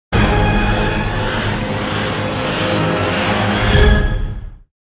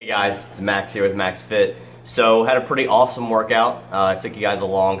Guys, it's Max here with Max Fit. So had a pretty awesome workout. I took you guys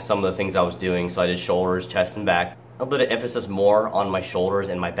along some of the things I was doing. So I did shoulders, chest, and back. A little bit of emphasis more on my shoulders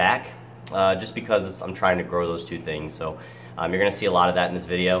and my back, just because I'm trying to grow those two things. So you're gonna see a lot of that in this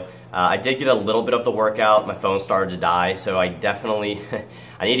video. I did get a little bit of the workout. My phone started to die, so I definitely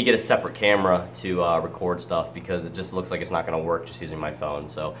I need to get a separate camera to record stuff because it just looks like it's not gonna work just using my phone.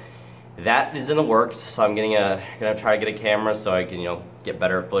 So that is in the works, so I'm gonna try to get a camera so I can, get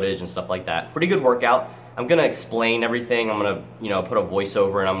better footage and stuff like that. Pretty good workout. I'm gonna explain everything. I'm gonna, put a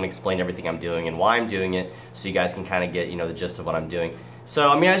voiceover and I'm gonna explain everything I'm doing and why I'm doing it, so you guys can kind of get, the gist of what I'm doing.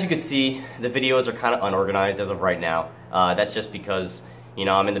 So, as you can see, the videos are kind of unorganized as of right now. That's just because,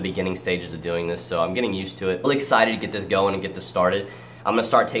 I'm in the beginning stages of doing this, so I'm getting used to it. Really excited to get this going and get this started. I'm gonna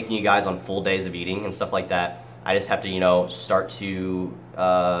start taking you guys on full days of eating and stuff like that. I just have to, start to,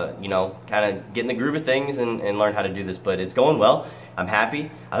 kind of get in the groove of things and learn how to do this, but it's going well. I'm happy.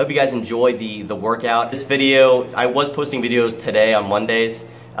 I hope you guys enjoy the workout. This video, I was posting videos today on Mondays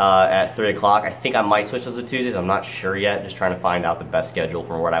at 3 o'clock. I think I might switch those to Tuesdays. I'm not sure yet. Just trying to find out the best schedule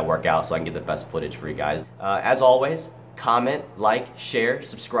for when I work out so I can get the best footage for you guys. As always, comment, like, share,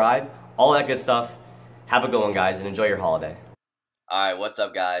 subscribe, all that good stuff. Have a good one, guys, and enjoy your holiday. Alright, what's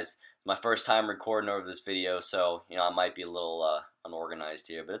up, guys? My first time recording over this video, so I might be a little unorganized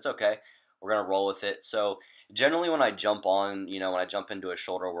here, but it's okay. We're gonna roll with it. So generally when I jump on, when I jump into a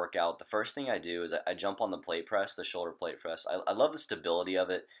shoulder workout, the first thing I do is I jump on the plate press, the shoulder plate press. I love the stability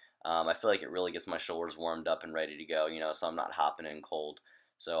of it. I feel like it really gets my shoulders warmed up and ready to go, so I'm not hopping in cold.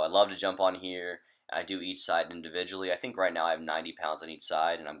 So I love to jump on here. I do each side individually. I think right now I have 90 pounds on each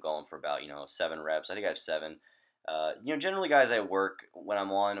side, and I'm going for about 7 reps. I think I have 7. Generally, guys, I work when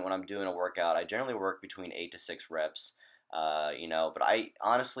I'm doing a workout. I generally work between 8 to 6 reps. But I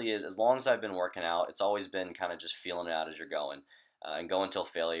honestly, as long as I've been working out, it's always been kind of just feeling it out as you're going, and go until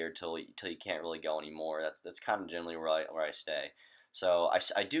failure, till you can't really go anymore. That's kind of generally where I stay. So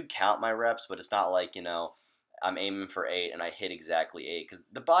I do count my reps, but it's not like I'm aiming for 8 and I hit exactly 8, because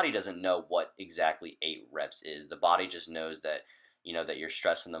the body doesn't know what exactly 8 reps is. The body just knows that that you're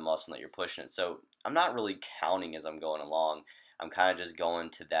stressing the muscle and that you're pushing it. So I'm not really counting as I'm going along. I'm kind of just going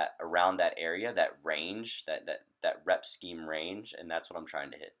to around that area, that range, that rep scheme range, and that's what I'm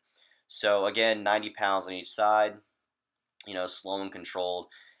trying to hit. So again, 90 pounds on each side, slow and controlled.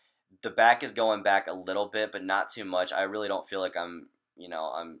 The back is going back a little bit, but not too much. I really don't feel like I'm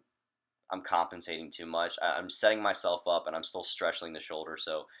compensating too much. I'm setting myself up, and I'm still stretching the shoulder,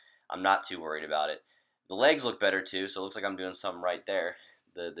 so I'm not too worried about it. The legs look better too, so it looks like I'm doing something right there.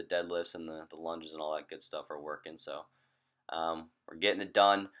 The deadlifts and the lunges and all that good stuff are working, so we're getting it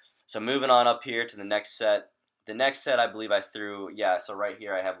done. So moving on up here to the next set. The next set, I believe I threw, so right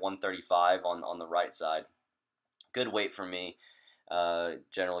here I have 135 on the right side. Good weight for me.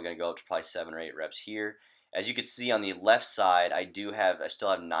 Generally going to go up to probably 7 or 8 reps here. As you can see on the left side, I still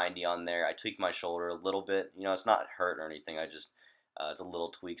have 90 on there. I tweaked my shoulder a little bit. It's not hurt or anything. I just, it's a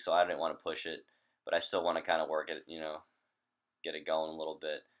little tweak, so I didn't want to push it. But I still want to kind of work it, get it going a little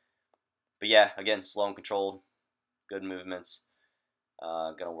bit. But yeah, again, slow and controlled, good movements.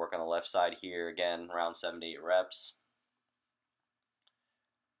 Gonna work on the left side here again, around 7 to 8 reps.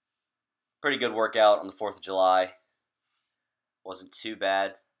 Pretty good workout on the 4th of July. Wasn't too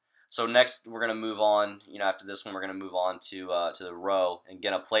bad. So next we're gonna move on. After this one, we're gonna move on to the row and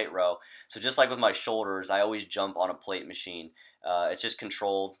get a plate row. So just like with my shoulders, I always jump on a plate machine. It's just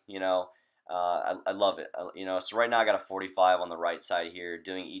controlled, I love it. So right now I got a 45 on the right side here,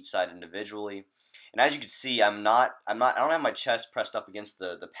 doing each side individually. And as you can see, I don't have my chest pressed up against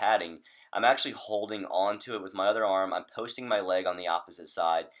the padding. I'm actually holding on to it with my other arm. I'm posting my leg on the opposite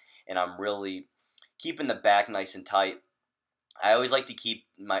side, and I'm really keeping the back nice and tight. I always like to keep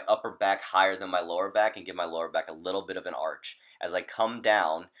my upper back higher than my lower back and give my lower back a little bit of an arch. As I come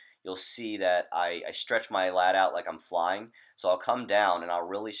down, you'll see that I stretch my lat out like I'm flying. So I'll come down and I'll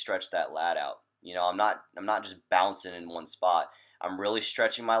really stretch that lat out. I'm not just bouncing in one spot. I'm really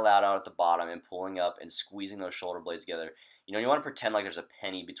stretching my lat out at the bottom and pulling up and squeezing those shoulder blades together. You want to pretend like there's a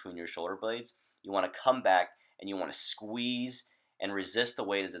penny between your shoulder blades. You want to come back and you want to squeeze and resist the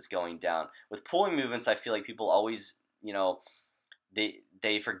weight as it's going down. With pulling movements, I feel like people always,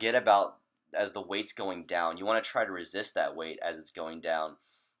 they forget about as the weight's going down. You want to try to resist that weight as it's going down.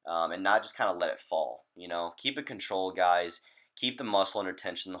 And not just kind of let it fall. Keep it controlled, guys. Keep the muscle under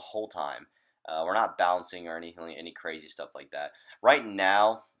tension the whole time. We're not bouncing or anything, any crazy stuff like that. Right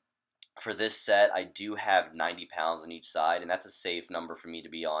now, for this set, I do have 90 pounds on each side, and that's a safe number for me to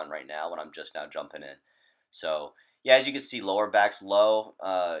be on right now when I'm just now jumping in. So yeah, as you can see, lower back's low.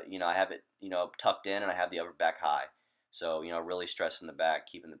 I have it tucked in, and I have the upper back high. So, really stressing the back,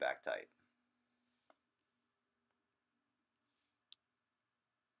 keeping the back tight.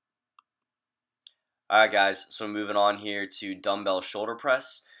 All right, guys, so moving on here to dumbbell shoulder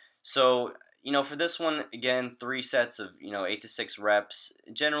press. So, for this one, again, 3 sets of, 8 to 6 reps.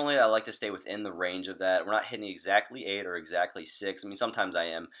 Generally, I like to stay within the range of that. We're not hitting exactly 8 or exactly 6. I mean, sometimes I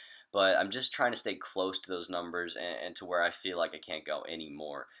am, but I'm just trying to stay close to those numbers and to where I feel like I can't go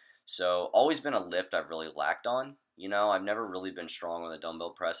anymore. So, always been a lift I've really lacked on. I've never really been strong on the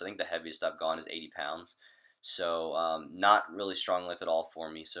dumbbell press. I think the heaviest I've gone is 80 pounds. So not really strong lift at all for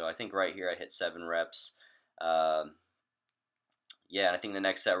me. So I think right here I hit 7 reps. Um, yeah, and I think the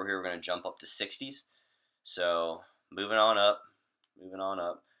next set we're going to jump up to 60s. So moving on up, moving on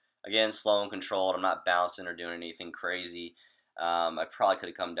up. Again, slow and controlled. I'm not bouncing or doing anything crazy. I probably could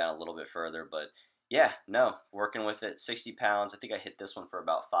have come down a little bit further, but yeah, no, working with it. 60 pounds. I think I hit this one for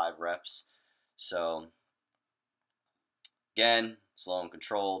about 5 reps. So again, slow and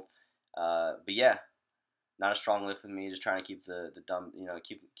controlled. But yeah, not a strong lift with me. Just trying to keep the dumb,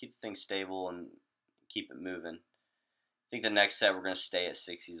 keep the thing stable and keep it moving. I think the next set we're gonna stay at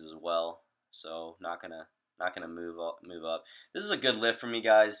 60s as well. So not gonna move up. This is a good lift for me,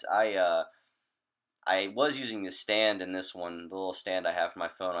 guys. I was using the stand in this one, the little stand I have for my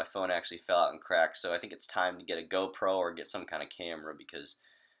phone. My phone actually fell out and cracked, so I think it's time to get a GoPro or get some kind of camera because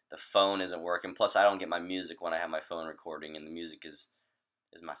the phone isn't working. Plus, I don't get my music when I have my phone recording, and the music is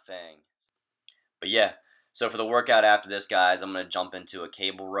my thing. But yeah, so for the workout after this, guys, I'm going to jump into a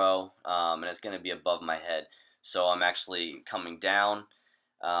cable row, and it's going to be above my head. So I'm actually coming down.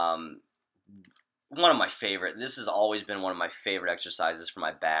 Um, One of my favorite, this has always been one of my favorite exercises for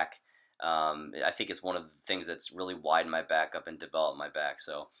my back. I think it's one of the things that's really widened my back up and developed my back.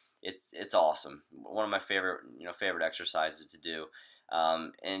 So it's awesome. One of my favorite exercises to do.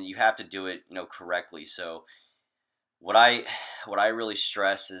 And you have to do it, correctly. So what I what I really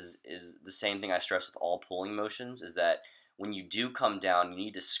stress is the same thing I stress with all pulling motions is that when you do come down, you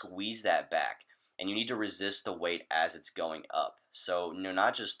need to squeeze that back and you need to resist the weight as it's going up. So,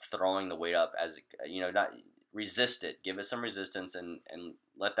 not just throwing the weight up as it, not resist it, give it some resistance and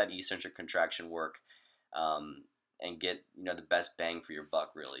let that eccentric contraction work and get, the best bang for your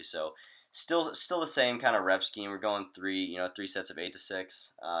buck really. So, still the same kind of rep scheme. We're going 3 sets of 8 to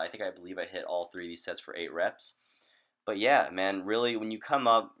 6. I believe I hit all 3 of these sets for 8 reps. But yeah, man, really, when you come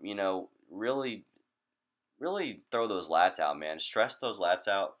up, really, really throw those lats out, man. Stress those lats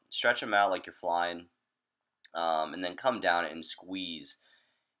out, stretch them out like you're flying, and then come down and squeeze.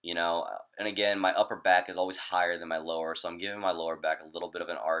 And again, my upper back is always higher than my lower, so I'm giving my lower back a little bit of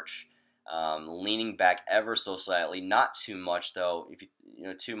an arch, leaning back ever so slightly, not too much though.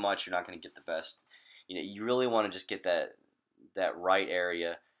 If too much, you're not going to get the best. You really want to just get that right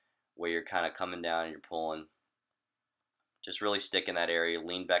area where you're kind of coming down and you're pulling. Just really stick in that area,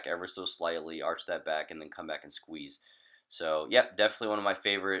 lean back ever so slightly, arch that back, and then come back and squeeze. So, yep, definitely one of my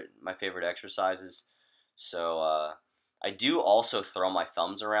favorite exercises. So, I do also throw my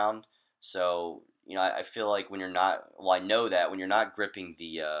thumbs around. So, I feel like when you're not, well, I know that when you're not gripping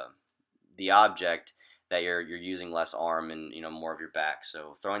the object, that you're using less arm and more of your back.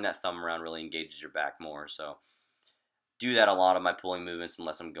 So, throwing that thumb around really engages your back more. So, do that a lot of my pulling movements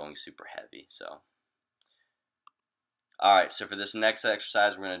unless I'm going super heavy. So. All right, so for this next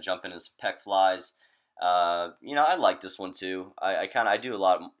exercise, we're going to jump into some pec flies. I like this one too. I do a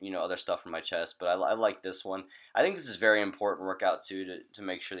lot of other stuff for my chest, but I like this one. I think this is very important workout too to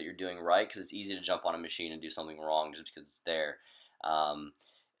make sure that you're doing right because it's easy to jump on a machine and do something wrong just because it's there. Um,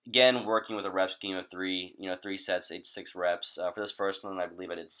 Again, working with a rep scheme of 3 sets, 8 to 6 reps. For this first one, I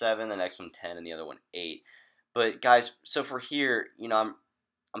believe I did 7. The next one 10, and the other one 8. But guys, so for here,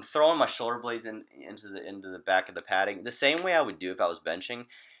 I'm throwing my shoulder blades into the back of the padding the same way I would do if I was benching.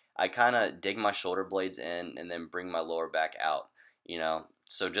 I kind of dig my shoulder blades in and then bring my lower back out.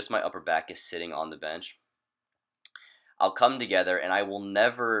 So just my upper back is sitting on the bench. I'll come together and I will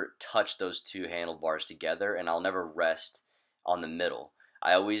never touch those two handlebars together and I'll never rest on the middle.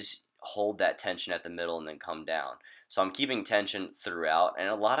 I always hold that tension at the middle and then come down. So I'm keeping tension throughout and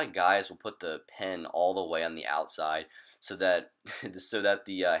a lot of guys will put the pin all the way on the outside so that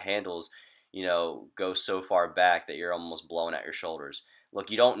the handles, go so far back that you're almost blowing at your shoulders.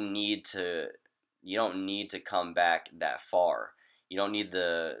 Look, you don't need to come back that far. You don't need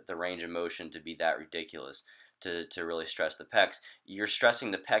the range of motion to be that ridiculous to really stress the pecs. You're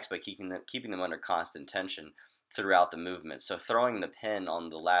stressing the pecs by keeping them under constant tension throughout the movement. So throwing the pin on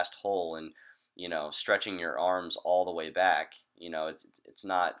the last hole and stretching your arms all the way back, it's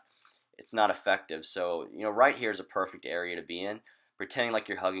not effective. So right here is a perfect area to be in, pretending like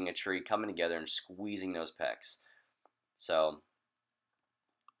you're hugging a tree, coming together and squeezing those pecs. So,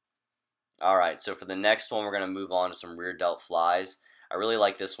 all right, so for the next one, we're going to move on to some rear delt flies. I really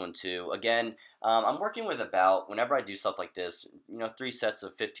like this one too. Again, I'm working with about, whenever I do stuff like this, 3 sets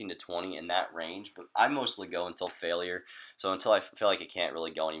of 15 to 20 in that range, but I mostly go until failure. So until I feel like it can't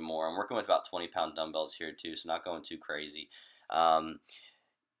really go anymore. I'm working with about 20-pound dumbbells here too, so not going too crazy. Um,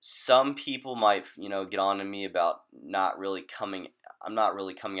 some people might, get on to me about I'm not really coming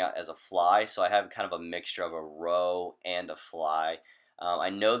out as a fly, so I have kind of a mixture of a row and a fly. I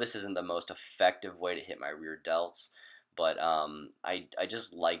know this isn't the most effective way to hit my rear delts, but I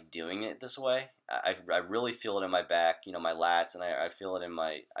just like doing it this way. I really feel it in my back, my lats, and I feel it in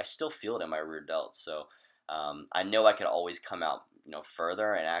I still feel it in my rear delts. So I know I could always come out,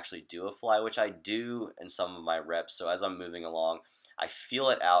 further and actually do a fly, which I do in some of my reps. So as I'm moving along, I feel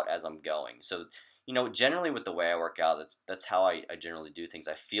it out as I'm going. So, generally with the way I work out, that's how I generally do things.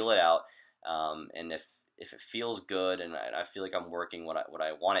 I feel it out, and if it feels good and I feel like I'm working what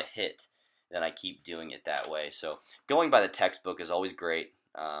I want to hit, then I keep doing it that way. So going by the textbook is always great,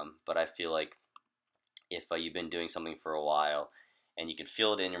 but I feel like if you've been doing something for a while and you can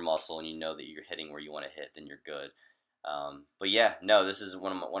feel it in your muscle and you know that you're hitting where you want to hit, then you're good. But yeah, no, this is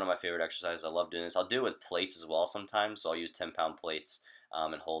one of my favorite exercises. I love doing this. I'll do it with plates as well sometimes. So I'll use 10-pound plates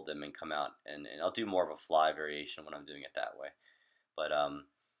and hold them and come out, and I'll do more of a fly variation when I'm doing it that way. But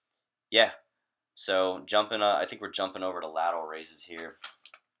yeah. So jumping, I think we're jumping over to lateral raises here.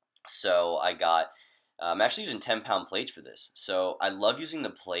 So I'm actually using 10-pound plates for this. So I love using the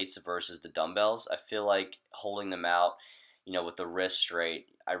plates versus the dumbbells. I feel like holding them out, with the wrist straight,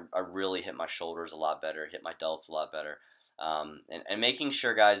 I really hit my shoulders a lot better, hit my delts a lot better. And making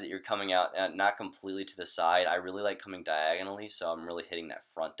sure, guys, that you're coming out not completely to the side. I really like coming diagonally, so I'm really hitting that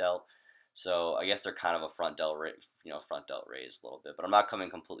front delt. So I guess they're kind of a front delt, front delt raise a little bit, but I'm not coming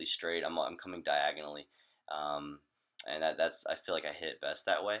completely straight. I'm coming diagonally, and that's I feel like I hit it best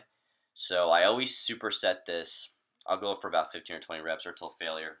that way. So I always superset this. I'll go for about 15 or 20 reps or till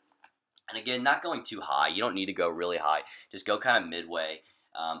failure. And again, not going too high. You don't need to go really high. Just go kind of midway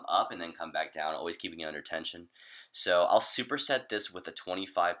up and then come back down, always keeping it under tension. So I'll superset this with a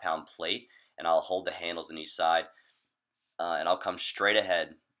 25-pound plate, and I'll hold the handles on each side, and I'll come straight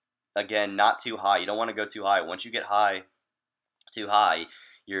ahead. Again, not too high. You don't want to go too high. Once you get too high,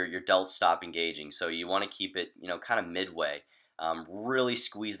 your delts stop engaging. So you want to keep it, kind of midway. Really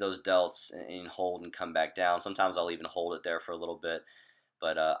squeeze those delts and hold and come back down. Sometimes I'll even hold it there for a little bit.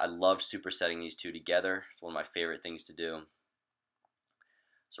 But I love supersetting these two together. It's one of my favorite things to do.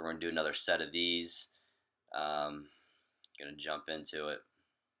 So we're going to do another set of these. Going to jump into it.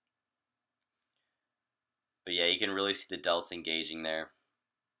 But yeah, you can really see the delts engaging there.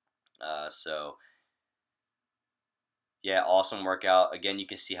 So yeah, awesome workout. Again, you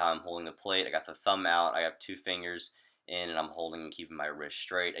can see how I'm holding the plate. I got the thumb out. I have 2 fingers in, and I'm holding and keeping my wrist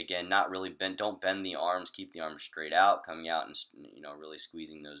straight. Again, not really bent. Don't bend the arms. Keep the arms straight out, coming out and really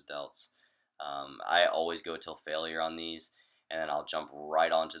squeezing those delts. I always go till failure on these, and then I'll jump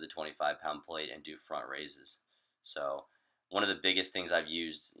right onto the 25-pound plate and do front raises. So one of the biggest things I've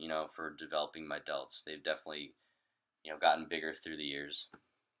used, for developing my delts. They've definitely, gotten bigger through the years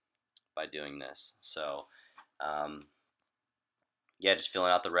by doing this. So yeah, just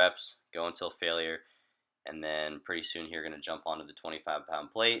filling out the reps, go until failure, and then pretty soon here going to jump onto the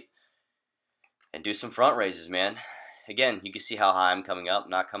 25-pound plate and do some front raises, man. Again, you can see how high I'm coming up,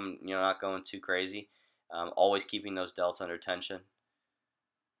 not going too crazy. Always keeping those delts under tension.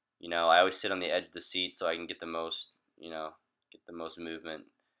 I always sit on the edge of the seat so I can get the most, movement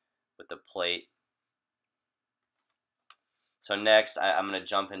with the plate. So next, I'm going to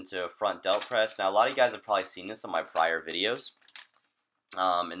jump into a front delt press. Now, a lot of you guys have probably seen this on my prior videos,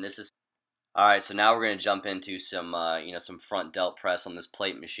 and this is all right. So now we're going to jump into some, some front delt press on this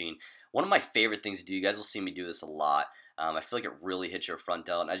plate machine. One of my favorite things to do. You guys will see me do this a lot. I feel like it really hits your front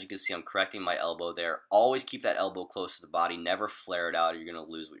delt. And as you can see, I'm correcting my elbow there. Always keep that elbow close to the body. Never flare it out, or you're going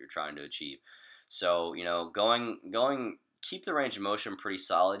to lose what you're trying to achieve. So, keep the range of motion pretty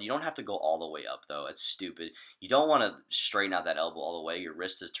solid. You don't have to go all the way up, though. It's stupid. You don't want to straighten out that elbow all the way. Your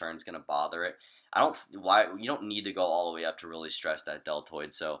wrist is turned. It's going to bother it. You don't need to go all the way up to really stress that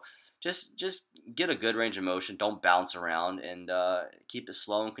deltoid. So just get a good range of motion. Don't bounce around, and keep it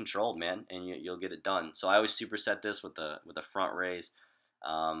slow and controlled, man, and you'll get it done. So I always superset this with a front raise,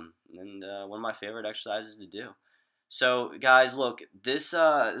 and one of my favorite exercises to do. So guys, look, this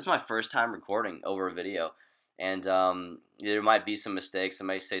is my first time recording over a video, and there might be some mistakes. I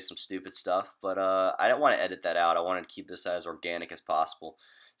may say some stupid stuff, but I don't want to edit that out. I wanted to keep this as organic as possible.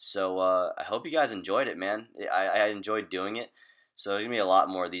 So I hope you guys enjoyed it, man. I enjoyed doing it. So there's going to be a lot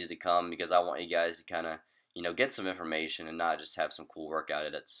more of these to come because I want you guys to kind of, you know, get some information and not just have some cool workout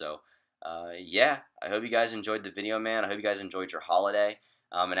edits. So, yeah, I hope you guys enjoyed the video, man. I hope you guys enjoyed your holiday.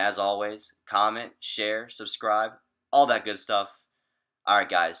 And as always, comment, share, subscribe, all that good stuff. All right,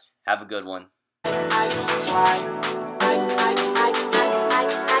 guys, have a good one.